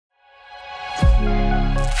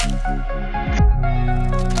One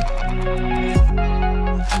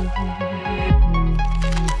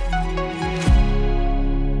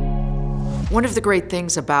of the great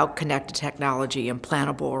things about connected technology,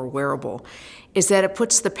 implantable or wearable, is that it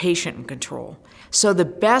puts the patient in control. So the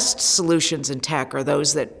best solutions in tech are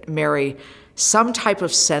those that marry some type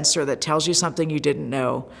of sensor that tells you something you didn't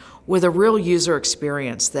know with a real user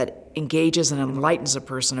experience that engages and enlightens a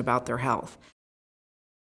person about their health.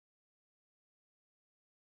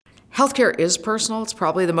 Healthcare is personal. It's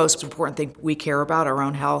probably the most important thing we care about, our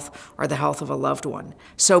own health or the health of a loved one.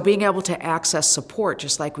 So being able to access support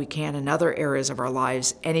just like we can in other areas of our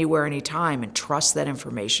lives, anywhere, anytime, and trust that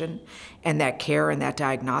information and that care and that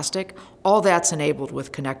diagnostic, all that's enabled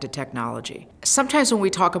with connected technology. Sometimes when we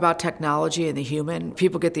talk about technology and the human,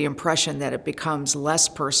 people get the impression that it becomes less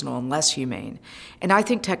personal and less humane. And I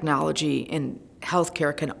think technology in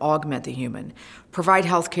healthcare can augment the human, provide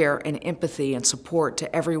healthcare and empathy and support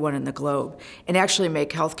to everyone in the globe, and actually make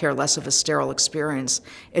healthcare less of a sterile experience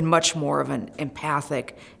and much more of an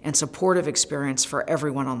empathic and supportive experience for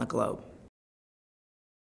everyone on the globe.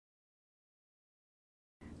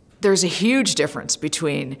 There's a huge difference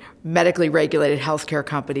between medically regulated healthcare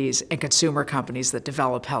companies and consumer companies that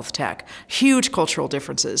develop health tech. Huge cultural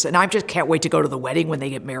differences. And I just can't wait to go to the wedding when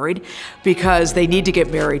they get married, because they need to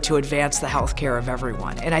get married to advance the healthcare of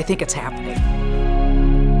everyone. And I think it's happening.